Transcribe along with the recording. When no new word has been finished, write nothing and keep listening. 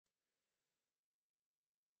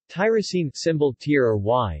Tyrosine symbol TYR or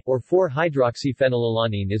Y, or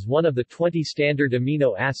 4-hydroxyphenylalanine is one of the 20 standard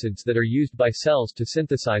amino acids that are used by cells to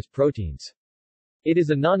synthesize proteins. It is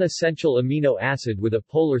a non-essential amino acid with a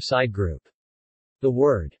polar side group. The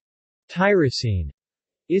word tyrosine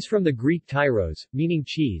is from the Greek tyros, meaning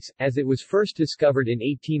cheese, as it was first discovered in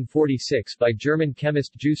 1846 by German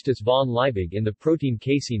chemist Justus von Liebig in the protein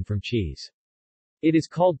casein from cheese. It is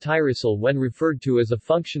called tyrosyl when referred to as a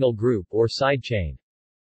functional group or side chain.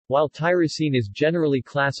 While tyrosine is generally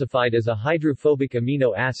classified as a hydrophobic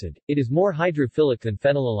amino acid, it is more hydrophilic than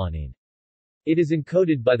phenylalanine. It is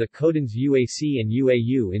encoded by the codons UAC and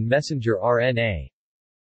UAU in messenger RNA.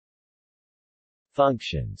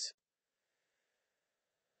 Functions.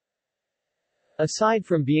 Aside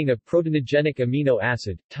from being a proteinogenic amino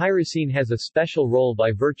acid, tyrosine has a special role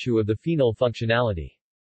by virtue of the phenol functionality.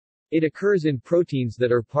 It occurs in proteins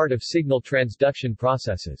that are part of signal transduction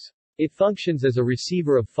processes. It functions as a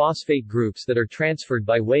receiver of phosphate groups that are transferred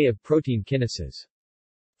by way of protein kinases.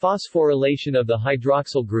 Phosphorylation of the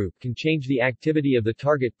hydroxyl group can change the activity of the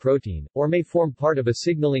target protein, or may form part of a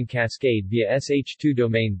signaling cascade via SH2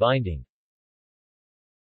 domain binding.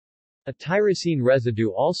 A tyrosine residue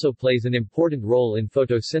also plays an important role in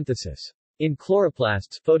photosynthesis. In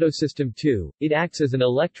chloroplasts photosystem II, it acts as an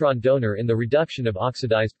electron donor in the reduction of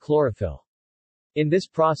oxidized chlorophyll. In this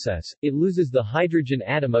process, it loses the hydrogen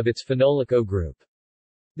atom of its phenolic O group.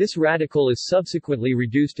 This radical is subsequently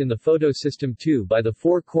reduced in the photosystem II by the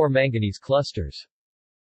 4 core manganese clusters.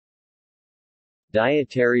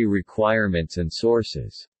 Dietary requirements and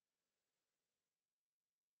sources.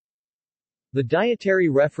 The Dietary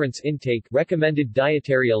Reference Intake Recommended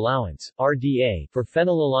Dietary Allowance (RDA) for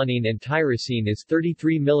phenylalanine and tyrosine is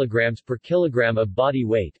 33 mg per kilogram of body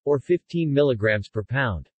weight, or 15 mg per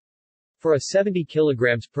pound. For a 70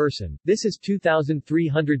 kg person, this is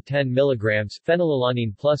 2,310 mg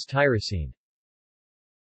phenylalanine plus tyrosine.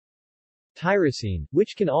 Tyrosine,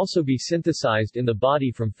 which can also be synthesized in the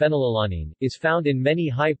body from phenylalanine, is found in many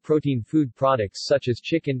high-protein food products such as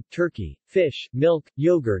chicken, turkey, fish, milk,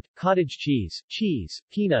 yogurt, cottage cheese,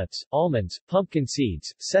 peanuts, almonds, pumpkin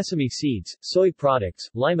seeds, sesame seeds, soy products,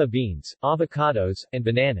 lima beans, avocados, and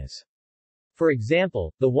bananas. For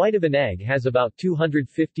example, the white of an egg has about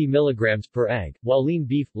 250 mg per egg, while lean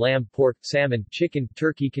beef, lamb, pork, salmon, chicken,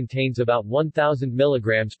 turkey contains about 1,000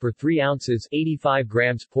 mg per 3 ounces 85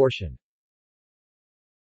 grams portion.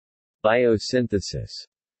 Biosynthesis.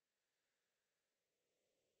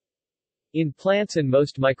 In plants and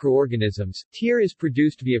most microorganisms, TYR is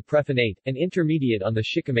produced via prephenate, an intermediate on the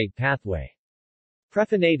shikimate pathway.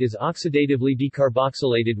 Prephenate is oxidatively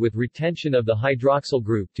decarboxylated with retention of the hydroxyl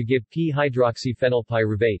group to give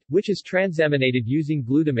p-hydroxyphenylpyruvate, which is transaminated using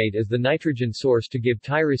glutamate as the nitrogen source to give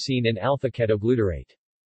tyrosine and alpha-ketoglutarate.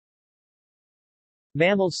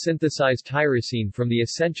 Mammals synthesize tyrosine from the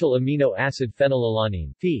essential amino acid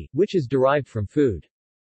phenylalanine, Phe, which is derived from food.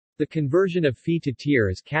 The conversion of Phe to TYR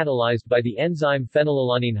is catalyzed by the enzyme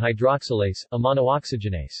phenylalanine hydroxylase, a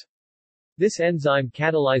monooxygenase. This enzyme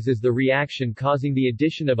catalyzes the reaction, causing the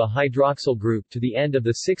addition of a hydroxyl group to the end of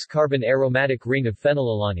the 6-carbon aromatic ring of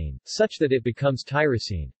phenylalanine, such that it becomes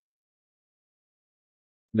tyrosine.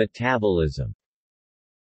 Metabolism.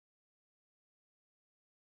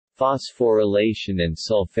 Phosphorylation and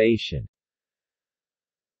sulfation.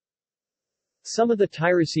 Some of the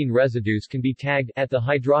tyrosine residues can be tagged at the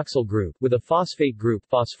hydroxyl group with a phosphate group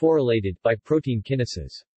phosphorylated by protein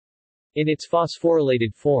kinases. In its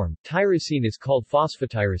phosphorylated form, tyrosine is called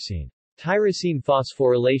phosphotyrosine. Tyrosine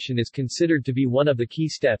phosphorylation is considered to be one of the key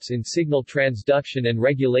steps in signal transduction and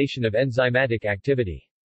regulation of enzymatic activity.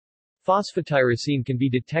 Phosphotyrosine can be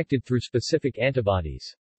detected through specific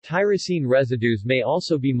antibodies. Tyrosine residues may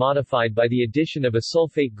also be modified by the addition of a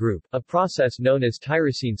sulfate group, a process known as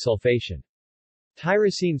tyrosine sulfation.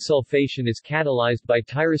 Tyrosine sulfation is catalyzed by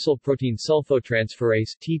tyrosylprotein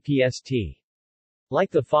sulfotransferase (TPST). Like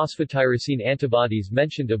the phosphotyrosine antibodies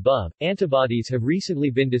mentioned above, antibodies have recently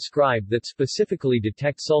been described that specifically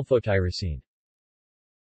detect sulfotyrosine.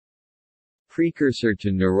 Precursor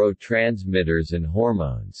to neurotransmitters and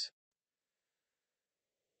hormones.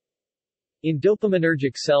 In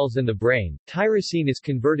dopaminergic cells in the brain, tyrosine is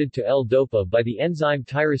converted to L-dopa by the enzyme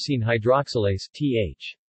tyrosine hydroxylase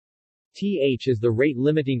 (TH). TH is the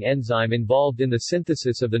rate-limiting enzyme involved in the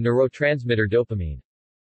synthesis of the neurotransmitter dopamine.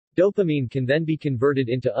 Dopamine can then be converted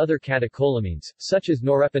into other catecholamines, such as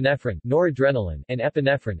norepinephrine, noradrenaline, and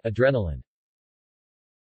epinephrine, adrenaline.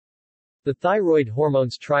 The thyroid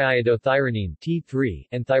hormones triiodothyronine T3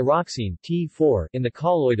 and thyroxine T4 in the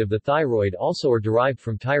colloid of the thyroid also are derived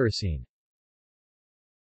from tyrosine.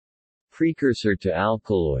 Precursor to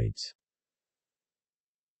alkaloids.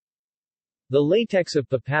 The latex of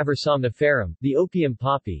Papaver somniferum, the opium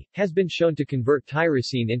poppy, has been shown to convert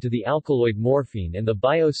tyrosine into the alkaloid morphine, and the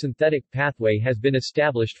biosynthetic pathway has been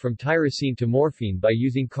established from tyrosine to morphine by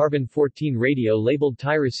using carbon-14 radio-labeled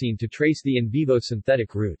tyrosine to trace the in vivo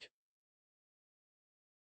synthetic route.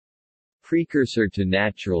 Precursor to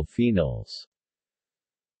natural phenols.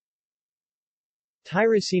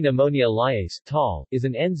 Tyrosine ammonia lyase (TAL) is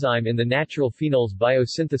an enzyme in the natural phenols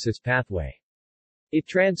biosynthesis pathway. It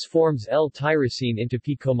transforms L-tyrosine into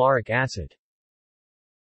p-coumaric acid.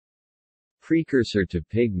 Precursor to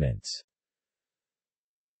pigments.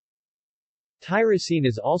 Tyrosine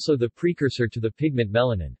is also the precursor to the pigment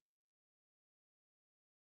melanin.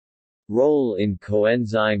 Role in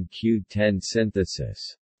coenzyme Q10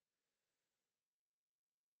 synthesis.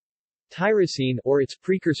 Tyrosine, or its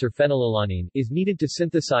precursor phenylalanine, is needed to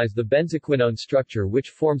synthesize the benzoquinone structure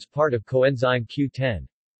which forms part of coenzyme Q10.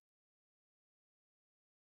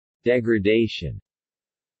 Degradation.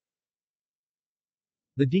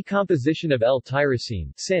 The decomposition of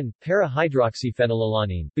L-tyrosine (syn,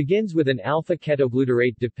 para-hydroxyphenylalanine) begins with an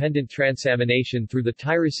alpha-ketoglutarate-dependent transamination through the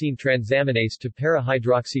tyrosine transaminase to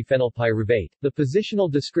para-hydroxyphenylpyruvate. The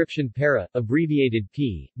positional description para, abbreviated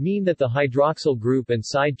P, mean that the hydroxyl group and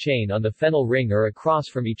side chain on the phenyl ring are across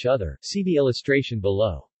from each other. See the illustration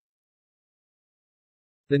below.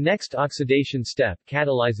 The next oxidation step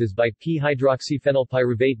catalyzes by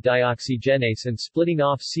p-hydroxyphenylpyruvate dioxygenase and splitting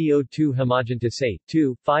off CO2 homogentisate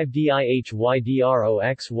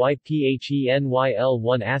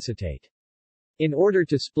 2,5-dihydroxyPhenyl1 acetate. In order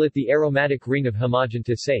to split the aromatic ring of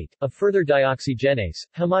homogentisate, a further dioxygenase,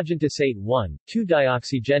 homogentisate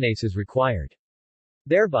 1,2-dioxygenase is required.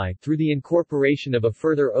 Thereby, through the incorporation of a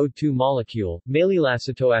further O2 molecule,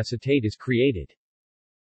 malylacetoacetate is created.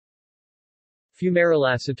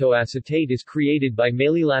 Fumarylacetoacetate is created by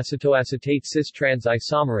malylacetoacetate cis-trans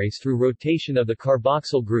isomerase through rotation of the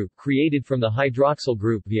carboxyl group created from the hydroxyl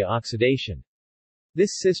group via oxidation.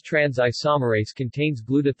 This cis-trans isomerase contains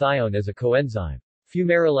glutathione as a coenzyme.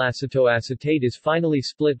 Fumarylacetoacetate is finally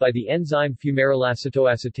split by the enzyme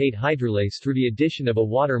fumarylacetoacetate hydrolase through the addition of a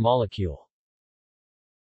water molecule.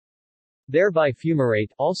 Thereby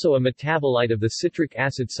fumarate, also a metabolite of the citric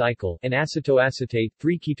acid cycle, and acetoacetate,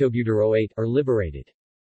 3-ketobutyrate, are liberated.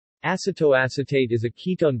 Acetoacetate is a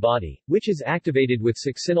ketone body, which is activated with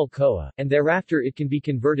succinyl-CoA, and thereafter it can be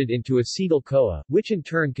converted into acetyl-CoA, which in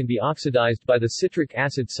turn can be oxidized by the citric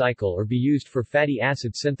acid cycle or be used for fatty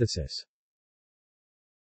acid synthesis.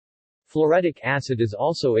 Fluoritic acid is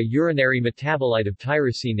also a urinary metabolite of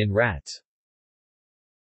tyrosine in rats.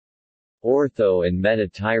 Ortho and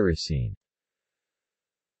metatyrosine.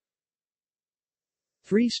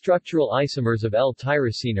 3 structural isomers of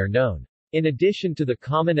L-tyrosine are known. In addition to the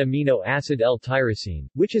common amino acid L-tyrosine,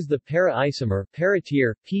 which is the para-isomer,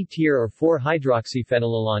 para-tier, P-tier or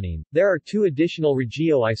 4-hydroxyphenylalanine, there are 2 additional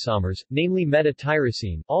regioisomers, namely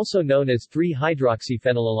metatyrosine, also known as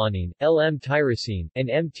 3-hydroxyphenylalanine, L-M-tyrosine, and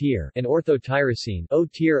M-tier, and orthotyrosine,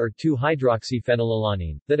 O-tier or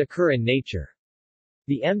 2-hydroxyphenylalanine, that occur in nature.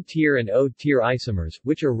 The M-tier and O-tier isomers,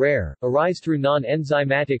 which are rare, arise through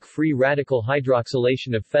non-enzymatic free radical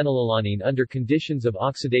hydroxylation of phenylalanine under conditions of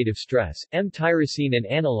oxidative stress. M-tyrosine and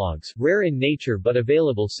analogues, rare in nature but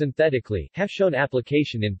available synthetically, have shown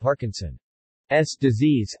application in Parkinson's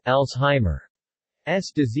disease, Alzheimer's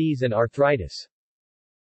disease and arthritis.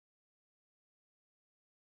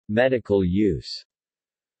 Medical use.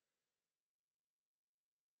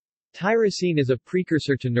 Tyrosine is a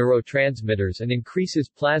precursor to neurotransmitters and increases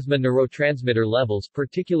plasma neurotransmitter levels,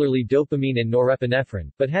 particularly dopamine and norepinephrine,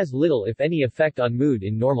 but has little if any effect on mood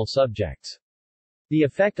in normal subjects. The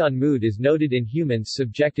effect on mood is noted in humans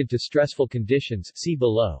subjected to stressful conditions, see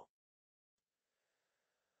below.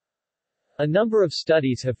 A number of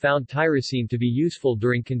studies have found tyrosine to be useful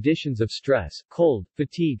during conditions of stress, cold,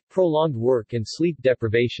 fatigue, prolonged work and sleep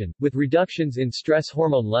deprivation, with reductions in stress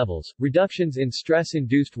hormone levels, reductions in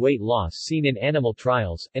stress-induced weight loss seen in animal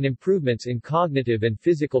trials, and improvements in cognitive and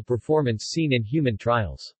physical performance seen in human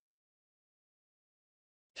trials.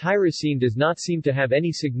 Tyrosine does not seem to have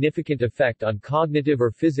any significant effect on cognitive or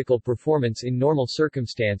physical performance in normal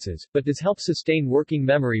circumstances, but does help sustain working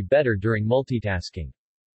memory better during multitasking.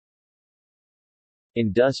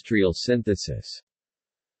 Industrial synthesis.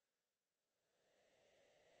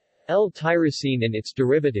 L-tyrosine and its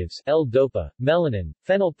derivatives, L-dopa, melanin,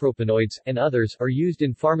 phenylpropanoids, and others, are used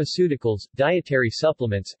in pharmaceuticals, dietary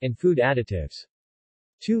supplements, and food additives.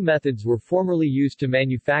 2 methods were formerly used to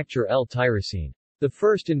manufacture L-tyrosine. The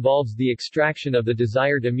first involves the extraction of the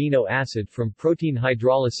desired amino acid from protein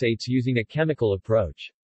hydrolysates using a chemical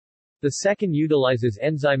approach. The second utilizes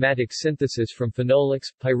enzymatic synthesis from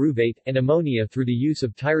phenolics, pyruvate, and ammonia through the use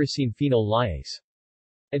of tyrosine phenol lyase.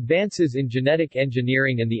 Advances in genetic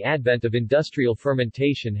engineering and the advent of industrial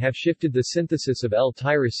fermentation have shifted the synthesis of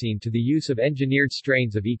L-tyrosine to the use of engineered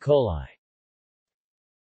strains of E. coli.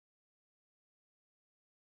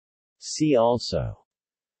 See also: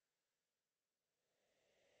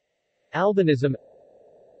 albinism,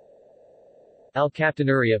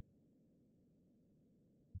 alkaptonuria,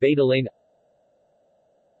 betalain,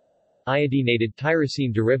 iodinated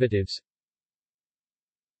tyrosine derivatives,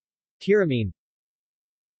 tyramine,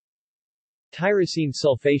 tyrosine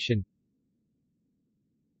sulfation,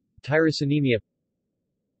 tyrosinemia,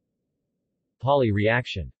 Pauli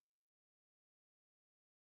reaction.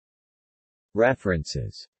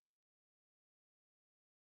 References.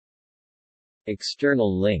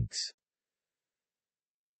 External links: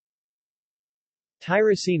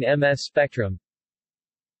 Tyrosine MS spectrum,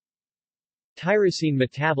 tyrosine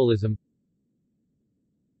metabolism,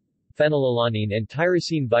 phenylalanine and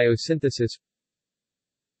tyrosine biosynthesis,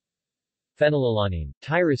 phenylalanine,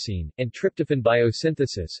 tyrosine, and tryptophan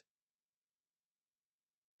biosynthesis,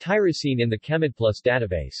 tyrosine in the ChemidPlus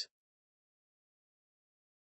database.